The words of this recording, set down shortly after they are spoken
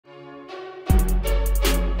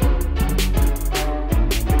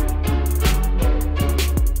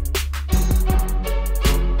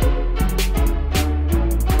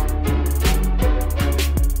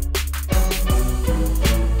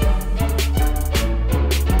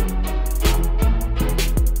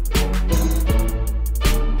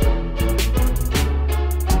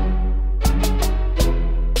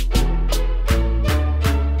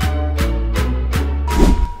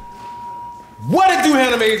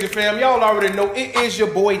crazy fam, y'all already know it is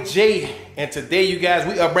your boy Jay, and today you guys,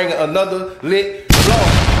 we are bringing another lit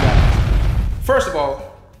vlog. First of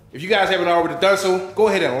all, if you guys haven't already done so, go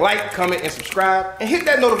ahead and like, comment, and subscribe, and hit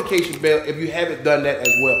that notification bell if you haven't done that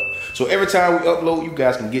as well. So every time we upload, you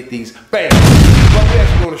guys can get these bang. But we're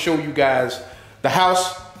actually going to show you guys the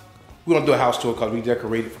house. We're going to do a house tour because we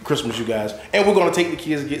decorated for Christmas, you guys, and we're going to take the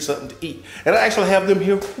kids to get something to eat. And I actually have them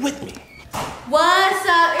here with me. What's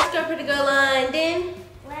up? It's your pretty girl London.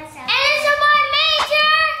 What's up? And it's your boy Major.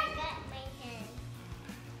 I got my hand.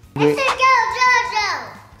 It's your girl JoJo.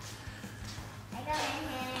 I got my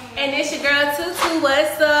hand. And it's your girl Tutu.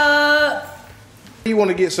 What's up? Where do you want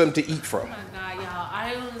to get something to eat from? Oh my god,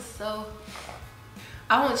 y'all.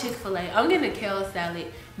 I want Chick-fil-A. I'm getting a kale salad.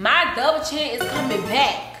 My double chin is coming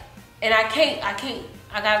back. And I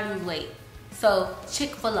gotta lose weight. So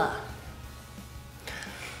Chick-fil-A.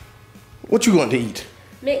 What you want to eat?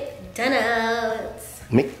 McDonald's.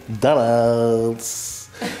 McDonald's.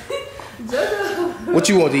 What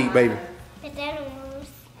you want to eat, baby? McDonald's.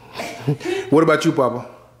 What about you, Papa?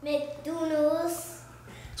 McDonald's.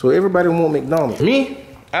 So everybody want McDonald's. Me?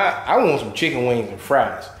 I want some chicken wings and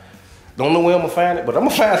fries. Don't know where I'm gonna find it, but I'm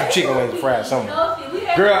gonna find some chicken wings and fries somewhere.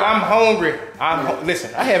 Girl, I'm hungry.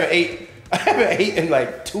 Listen, I haven't ate in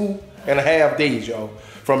like 2.5 days, y'all,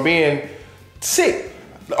 from being sick.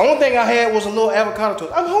 The only thing I had was a little avocado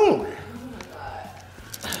toast. I'm hungry. Oh my god.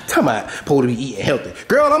 Talking about supposed to be eating healthy.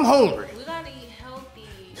 Girl, I'm hungry. We gotta eat healthy.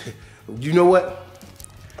 You know what?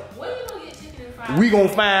 When you gonna get chicken and fries? We gonna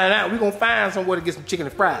find out. We gonna find somewhere to get some chicken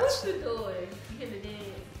and fries. What you doing? You gonna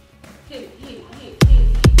dance? Hit. Ooh.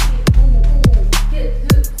 Hit.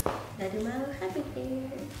 Now do my little happy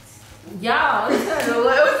dance. Y'all, what's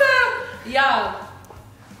up? Y'all.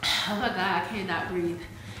 Oh my god, I cannot breathe.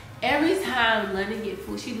 Every time London get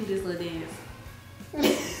food, she do this little dance.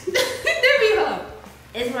 That be her.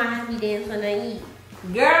 It's my happy dance when I eat.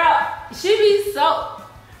 Girl, she be so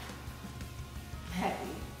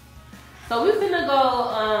happy. So we finna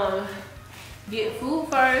go get food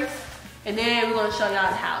first, and then we're gonna show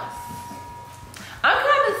y'all the house. I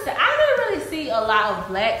didn't really see a lot of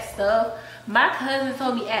black stuff. My cousin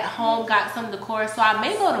told me At Home got some decor, so I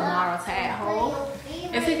may go tomorrow to At Home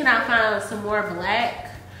and see can I find some more black.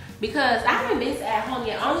 Because I haven't been to At Home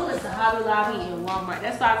yet. I only went to Hobby Lobby and Walmart.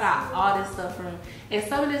 That's where I got all this stuff from. And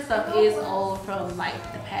some of this stuff is old from like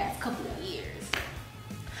the past couple of years.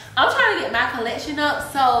 I'm trying to get my collection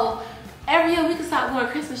up so every year we can start going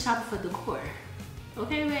Christmas shopping for decor.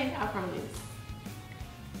 Okay, babe? I promise.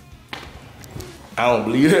 I don't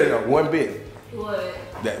believe that one bit. What?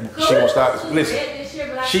 That she gonna stop. Listen,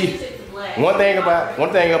 one thing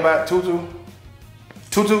about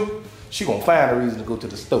Tutu, she gonna find a reason to go to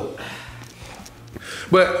the store.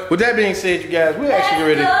 But with that being said, you guys, we're actually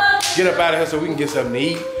ready to get up out of here so we can get something to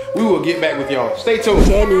eat. We will get back with y'all. Stay tuned.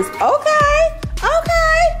 Candies. Okay.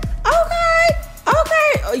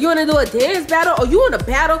 You wanna do a dance battle or you wanna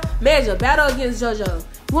battle? Major, battle against JoJo.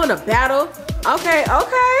 You wanna battle? Okay.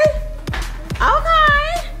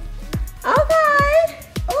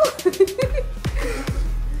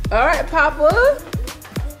 All right, Papa.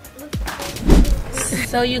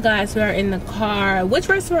 So you guys, we are in the car. Which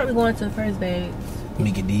restaurant are we going to first, babe?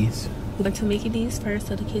 Mickey D's. We're going to Mickey D's first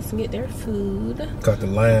so the kids can get their food. Cause the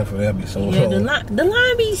line for that be so long. Yeah, the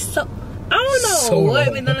line be so... I don't know so what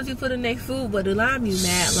long. McDonald's you put in their food, but the line be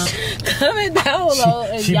mad long. Comment down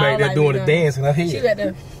below. She back there doing the dance in her head. She back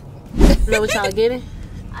there. Know what y'all getting?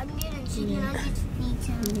 I'm getting chicken nuggets,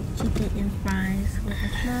 pizza, chicken and fries with a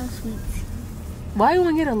small sweet tea. Why you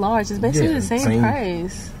want to get a large? It's basically the same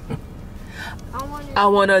price. I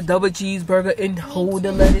want a double cheeseburger and hold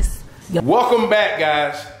the lettuce. Welcome back,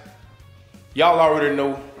 guys. Y'all already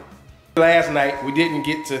know. Last night, we didn't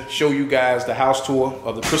get to show you guys the house tour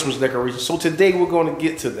of the Christmas decorations. So today, we're going to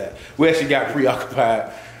get to that. We actually got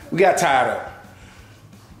preoccupied. We got tired up.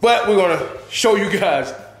 But we're going to show you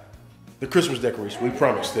guys the Christmas decorations. We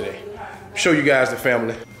promised today. Show you guys the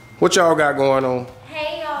family. What y'all got going on?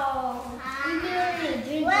 Hey, y'all.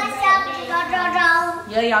 What's up,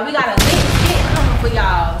 JoJo? Yeah, y'all, we got a lit coming for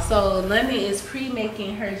y'all. So London is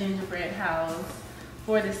pre-making her gingerbread house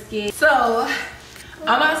for the skit. So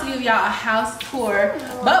I'm about to give y'all a house tour.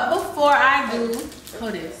 But before I do,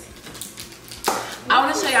 hold this. I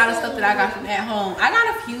want to show y'all the stuff that I got from At Home. I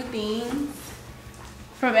got a few things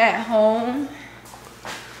from At Home.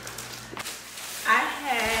 I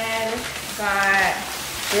had got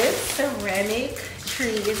this ceramic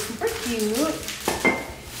tree. It's super cute.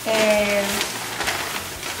 And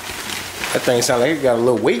that thing sounds like it got a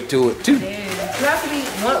little weight to it too. Yeah. You have to be,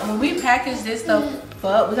 when we package this stuff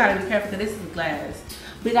up, we gotta be careful because this is glass.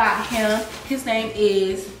 We got him. His name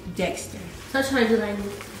is Dexter. So I'm trying to do like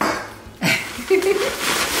this.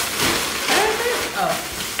 Oh.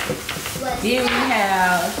 Then we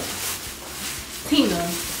have Tina.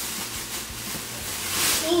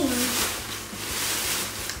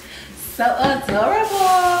 So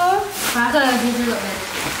adorable. How can you look like?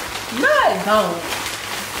 No, it don't.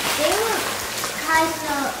 They look kind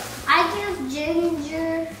of. I give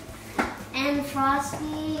Ginger and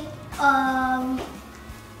Frosty 2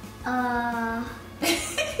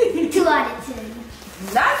 out of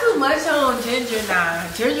 10. Not too much on Ginger now.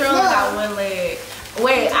 Ginger only got 1 leg.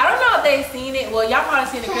 Wait, I don't know if they've seen it. Well, y'all probably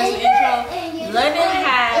seen the Christmas intro. London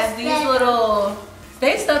has these little,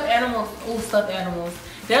 they stuffed animals. Ooh, stuffed animals.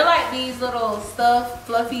 They're like these little stuffed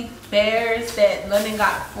fluffy bears that London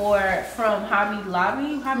got from Hobby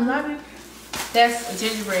Lobby. That's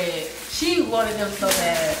gingerbread. She wanted them so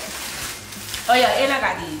bad. Oh yeah, and I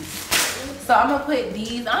got these. So I'm gonna put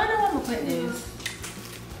these. I don't know where I'm gonna put this.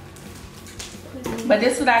 But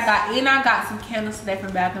this is what I got. And I got some candles today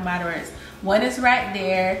from Bath & Body Works. One is right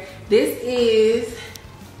there. This is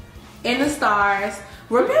In the Stars.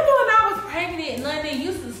 Remember when I was pregnant in London,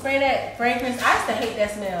 used to spray that fragrance? I used to hate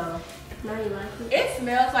that smell. Now you like it? It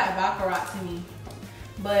smells like Baccarat to me.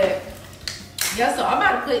 But yeah, so I'm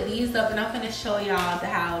about to put these up and I'm gonna show y'all the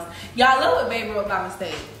house. Y'all know what baby wrote by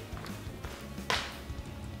mistake.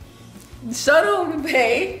 Show them the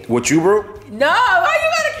babe. What you broke? No, why you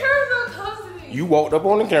got a camera so close to me? You walked up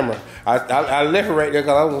on the camera. I left it right there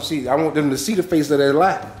because I want them to see the face of that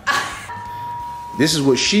lot. This is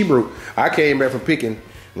what she broke. I came back from picking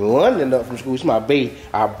London up from school. It's my baby.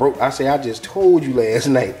 I say I just told you last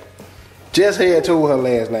night. Just had told her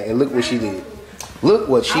last night, and look what she did. Look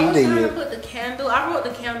what she did. I was trying to put the candle. I wrote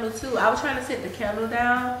the candle too. I was trying to set the candle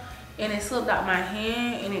down, and it slipped out my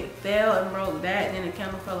hand, and it fell and broke that, and then the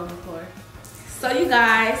candle fell on the floor. So you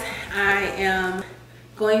guys, I am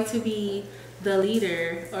going to be the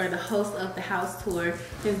leader or the host of the house tour.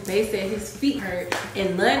 Since Bae said his feet hurt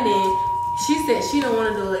in London, she said she don't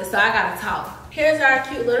want to do it, so I gotta talk. Here's our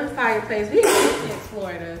cute little fireplace. We live in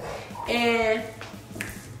Florida, and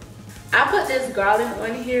I put this garland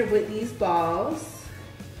on here with these balls.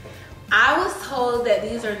 I was told that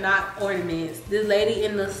these are not ornaments. This lady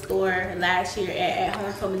in the store last year at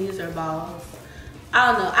home told me these are balls.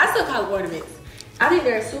 I don't know. I still call them ornaments. I think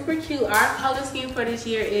they're super cute. Our color scheme for this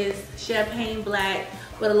year is champagne black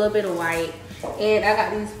with a little bit of white. And I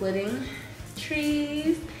got these wooden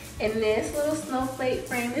trees. And this little snowflake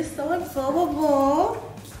frame is so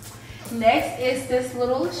adorable. Next is this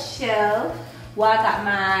little shelf. Well, I got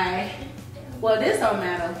my, well, this don't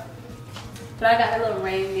matter. But I got a little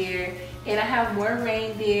reindeer. And I have more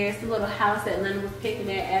reindeer. It's the little house that London was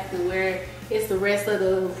picking at after where it's the rest of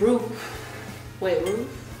the roof. Wait, roof?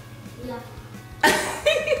 Yeah.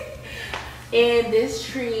 And this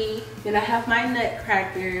tree. Then I have my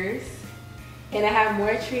nutcrackers. And I have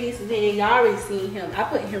more trees. And then y'all already seen him. I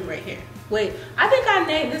put him right here. Wait, I think I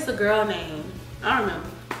named this a girl name. I don't remember.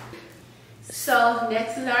 So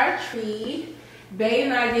next is our tree. Bae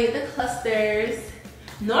and I did the clusters.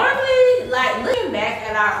 Normally, like looking back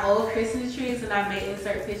at our old Christmas trees, and I may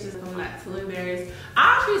insert pictures of them, not too embarrassed.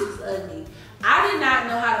 Our trees was ugly. I did not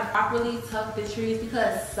know how to properly tuck the trees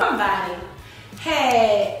because somebody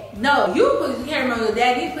had, no, you put the camera on your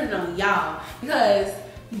dad, you put it on y'all. Because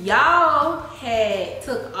y'all had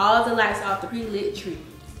took all the lights off the pre-lit tree.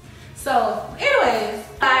 So anyways,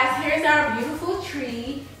 guys, here's our beautiful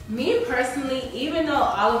tree. Me personally, even though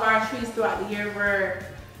all of our trees throughout the year were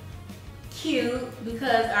cute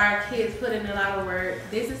because our kids put in a lot of work,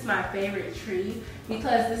 this is my favorite tree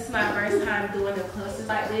because this is my first time doing the clusters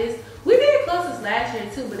like this. We did clusters last year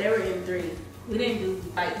too, but they were in 3. We didn't do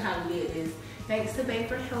like how we did this. Thanks to Bae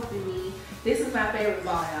for helping me. This is my favorite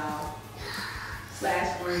ball, y'all.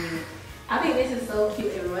 Slash ornament. I think this is so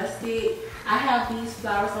cute and rustic. I have these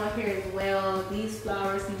flowers on here as well. These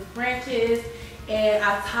flowers, these branches. And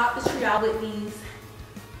I topped the tree out with these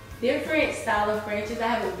different style of branches. I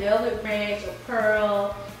have a velvet branch, a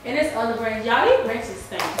pearl, and this other branch. Y'all, these branches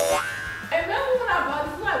stink. And remember when I bought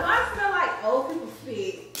this, I'm like, why it smell like old people's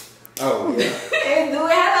feet? Oh, yeah. And do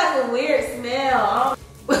it have like a weird smell?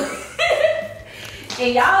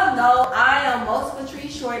 And y'all know I am multiple tree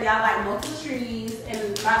short. Y'all like multiple trees.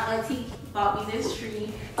 And my auntie bought me this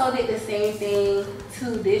tree. So did the same thing to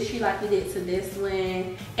this tree like we did to this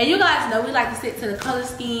one. And you guys know we like to stick to the color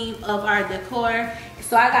scheme of our decor.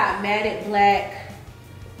 So I got matted black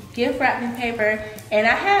gift wrapping paper. And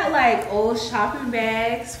I had like old shopping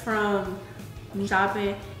bags from me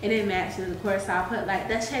shopping. And it matched the decor. So I put like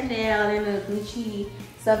the Chanel and the Gucci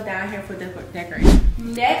stuff down here for decoration.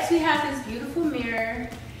 Next, we have this beautiful mirror.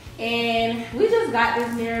 And we just got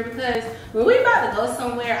this mirror because when we about to go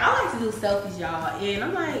somewhere, I like to do selfies, y'all. And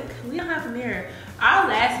I'm like, we don't have a mirror. Our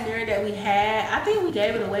last mirror that we had, I think we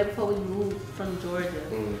gave it away before we moved from Georgia.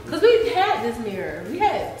 Because we had this mirror. We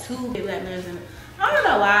had 2 big black mirrors in it. I don't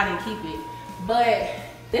know why I didn't keep it. But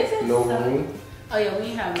this is no room. Oh yeah, we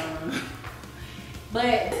have no room.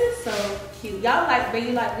 But this is so cute. Y'all like,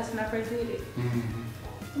 baby, like this when I first did it?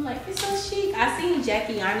 I'm like, it's so chic. I seen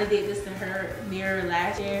Jackie Anna did this in her mirror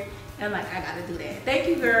last year. And I'm like, I gotta do that. Thank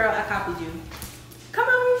you, girl. I copied you. Come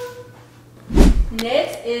on.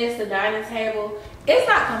 Next is the dining table. It's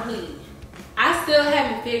not complete. I still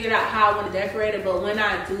haven't figured out how I want to decorate it, but when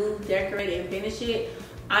I do decorate it and finish it,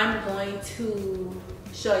 I'm going to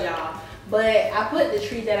show y'all. But I put the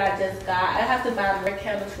tree that I just got. I have to buy more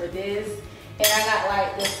candles for this. And I got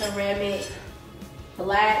like the ceramic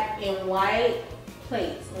black and white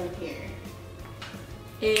plates on here.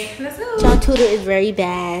 And let's go. SHOUTOUT is very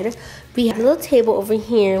bad. We have a little table over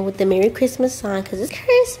here with the Merry Christmas sign because it's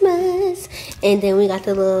Christmas. And then we got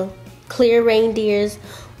the little clear reindeers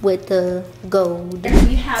with the gold.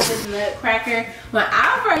 We have this nutcracker. When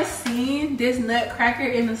I first seen this nutcracker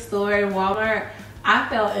in the store in Walmart, I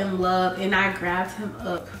fell in love and I grabbed him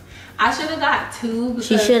up. I should have got 2 because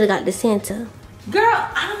she should have got the Santa. Girl,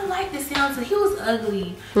 I don't like the Santa. He was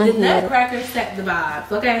ugly. The nutcracker set the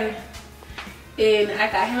vibes, okay? And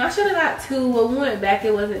I got him. I should have got 2. When we went back,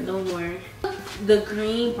 it wasn't no more. The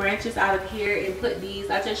green branches out of here and put these.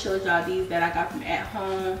 I just showed y'all these that I got from at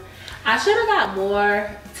home. I should have got more.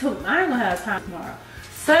 I ain't gonna have time tomorrow.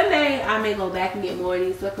 Sunday, I may go back and get more of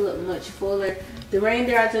these so it can look much fuller. The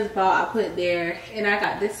reindeer I just bought, I put there. And I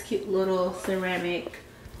got this cute little ceramic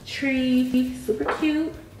tree. Super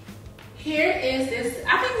cute. Here is this,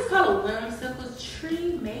 I think it's called a whimsical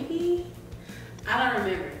tree, maybe? I don't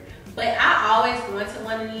remember. But I always wanted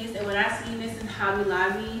one of these, and when I seen this in Hobby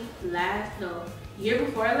Lobby year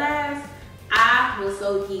before last, I was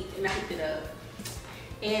so geeked and I picked it up.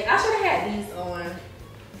 And I should have had these on.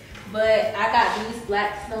 But I got these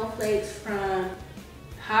black snowflakes from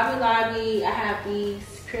Hobby Lobby. I have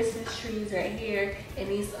these Christmas trees right here and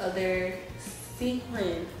these other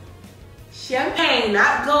sequin champagne,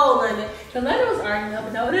 not gold, London. The London was arguing up,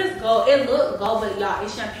 but no, it is gold. It looked gold, but y'all,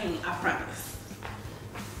 it's champagne, I promise.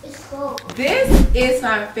 It's gold. This is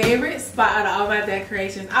my favorite spot out of all my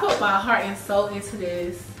decorations. I put my heart and soul into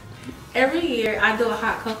this. Every year I do a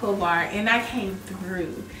hot cocoa bar and I came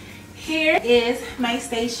through. Here is my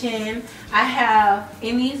station. I have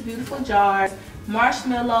in these beautiful jars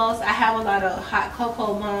marshmallows. I have a lot of hot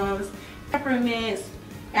cocoa bombs, peppermints.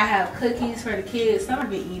 I have cookies for the kids. Some have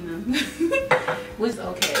been eating them, which is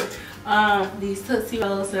okay. These Tootsie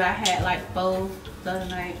Rolls that I had like 4 the other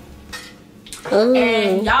night. Ooh.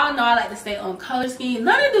 And y'all know I like to stay on color scheme.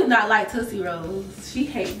 None do not like Tootsie Rolls. She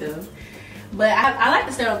hates them. But I like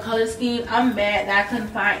to stay on color scheme. I'm mad that I couldn't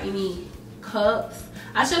find any cups.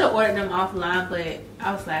 I should have ordered them offline, but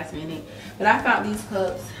I was last minute. But I found these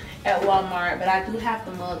cups at Walmart. But I do have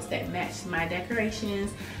the mugs that match my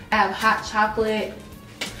decorations. I have hot chocolate.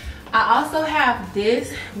 I also have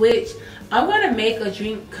this, which I'm going to make a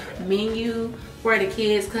drink menu for the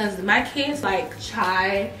kids because my kids like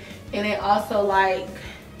chai and they also like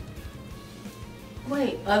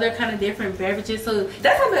other kind of different beverages. So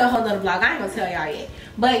that's going to be a whole nother vlog. I ain't going to tell y'all yet.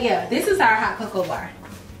 But yeah, this is our hot cocoa bar.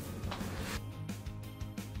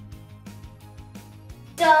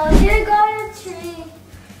 So here goes the tree.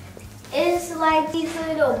 It's like these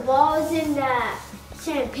little balls and that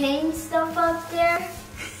champagne stuff up there.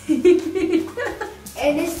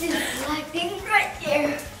 And it's this black thing right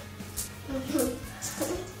there.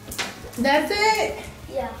 That's it?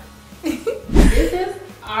 Yeah. This is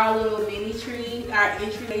our little mini tree, our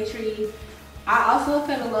entryway tree. I also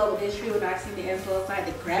fell in love with this tree when I seen the info, so I had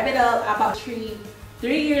to grab it up. I bought a tree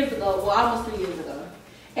 3 years ago, well almost 3 years ago.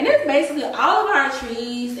 And it's basically all of our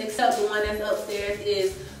trees except the one that's upstairs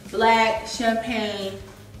is black, champagne,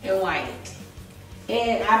 and white.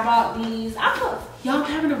 And I bought these. Y'all, I'm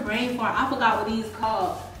having a brain fart. I forgot what these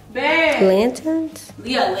called. Babe. Lanterns?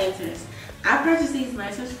 Yeah, lanterns. I purchased these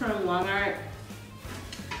lanterns from Walmart.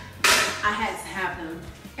 I had to have them.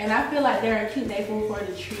 And I feel like they're a cute staple for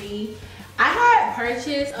the tree. I had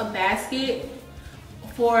purchased a basket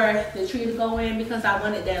for the tree to go in because I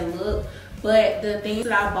wanted that look. But the things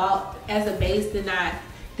that I bought as a base did not.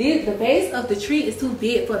 The base of the tree is too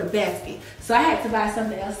big for the basket. So I had to buy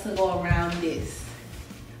something else to go around this.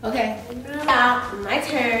 Okay. Now, my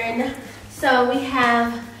turn. So we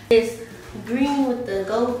have this green with the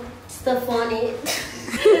gold stuff on it.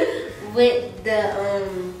 with the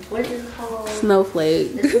what is it called?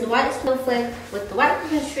 Snowflake. The white snowflake with the white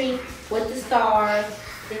Christmas tree with the stars.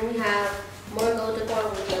 Then we have more gold decor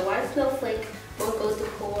with the white snowflake, more gold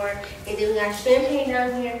decor, and then we got champagne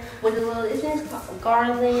down here with a little, isn't it called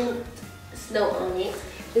garland snow on it.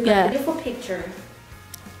 We got a beautiful picture.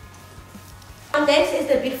 Next is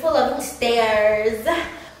the beautiful loving stairs.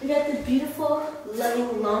 We got the beautiful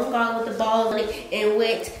loving long garland with the balls on it, and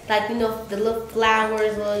with like, you know, the little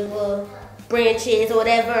flowers, little branches or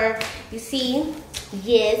whatever. You see?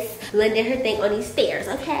 Yes, Linda her thing on these stairs,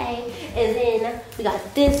 okay? And then we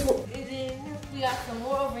got this one. And then we got some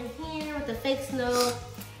more over here with the fake snow.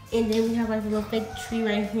 And then we have like a little fake tree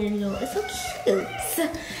right here. You know, it's so cute.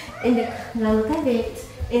 And then now look at it.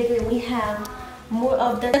 And then we have more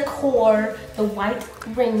of the decor, the white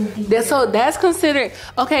reindeer. So that's considered,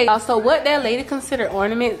 okay, so what that lady considered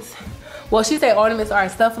ornaments, well, she said ornaments are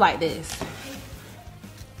stuff like this.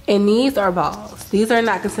 And these are balls. These are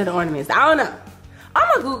not considered ornaments. I don't know.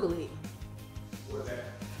 I'm gonna Google it. What's that?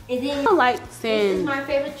 And then I like saying, this is my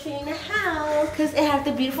favorite tree in the house because it has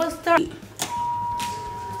the beautiful star.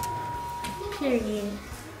 Period.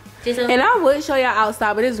 And I would show y'all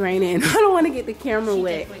outside, but it's raining. I don't want to get the camera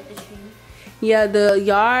wet. Yeah, the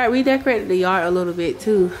yard, we decorated the yard a little bit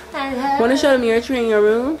too. Want to show them your tree in your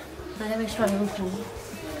room? Let me show you.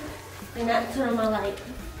 And not turn on my light.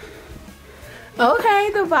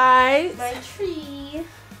 Okay, the vibes. My tree.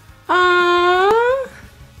 Aww.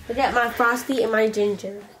 I got my Frosty and my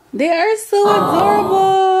Ginger. They are so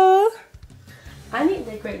adorable. I need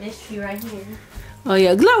to decorate this tree right here. Oh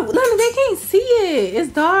yeah, look, they can't see it.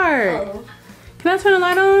 It's dark. Oh. Can I turn the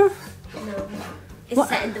light on? No. It's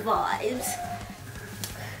setting the vibes.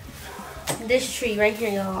 This tree right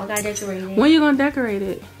here, y'all. I gotta decorate it. When you gonna decorate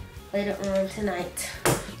it? Later on tonight.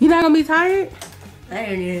 You not gonna be tired? I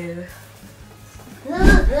don't know.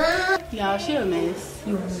 Y'all, she a mess.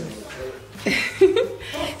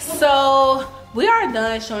 So we are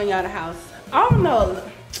done showing y'all the house. I don't know.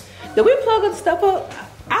 Did we plug the stuff up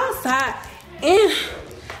outside? And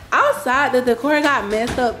outside the decor got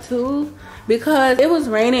messed up too because it was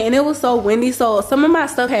raining and it was so windy. So some of my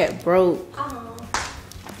stuff had broke.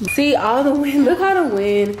 See all the wind. Look how the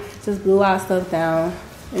wind just blew our stuff down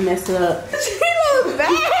and messed it up. She looks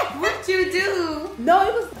bad. What you do? No,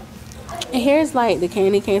 it was. And here's like the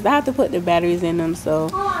candy canes. I have to put the batteries in them so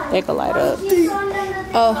they can light up.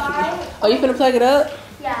 Oh, you finna plug it up?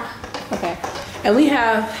 Yeah. Okay. And we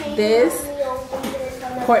have this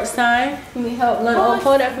porch sign. You need help? Oh,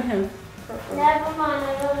 hold that for him. Never mind,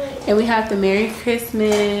 I don't need. And we have the Merry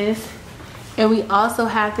Christmas. And we also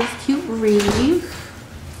have this cute wreath.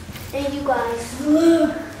 And you guys.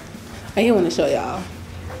 I want to show y'all.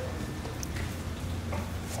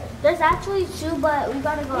 There's actually two, but we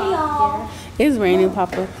gotta go out there. It's raining,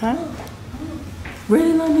 Papa. Huh?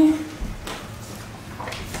 Really, London?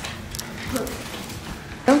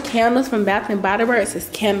 Them candles from Bath and Body Works is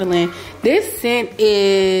candling. This scent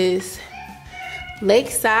is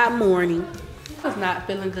Lakeside Morning. I was not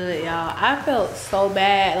feeling good, y'all. I felt so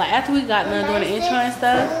bad. Like after we got done doing the intro and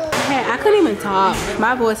stuff, I couldn't even talk.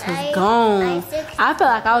 My voice was gone. I felt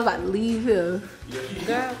like I was about to leave here.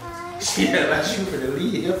 Girl. Yeah, like you finna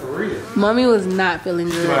leave here for real. Mommy was not feeling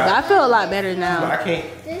good. But I feel a lot better now. I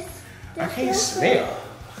can't smell.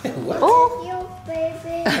 What? Oh.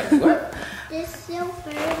 What? This your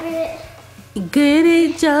favorite. Get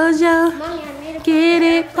it, JoJo. Mommy, I made a Get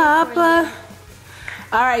it, Papa.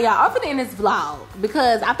 Alright, y'all. I'm finna end this vlog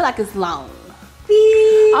because I feel like it's long.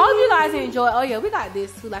 I hope you guys enjoy. Oh yeah, we got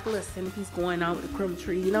this too, like a little centerpiece going on with the crumb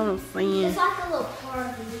tree. You know what I'm saying? It's like a little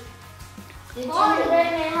party. But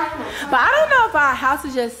I don't know if our house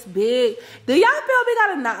is just big. Do y'all feel we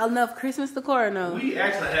got enough Christmas decor or no? We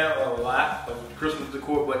actually have a lot of Christmas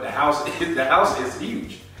decor, but the house is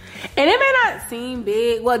huge. And it may not seem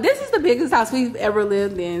big. Well, this is the biggest house we've ever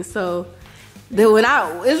lived in. So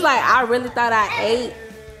it's like I really thought I ate,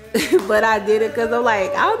 but I did it because I'm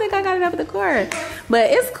like, I don't think I got enough decor. But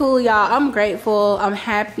it's cool, y'all. I'm grateful. I'm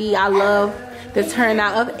happy. I love the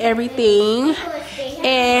turnout of everything.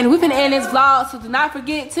 And we're gonna end this vlog, so do not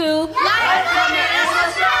forget to like, comment, and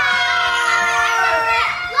subscribe.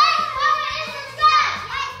 Like, comment, and subscribe.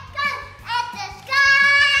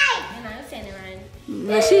 And I'm saying it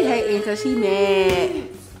right. She hating because she mad.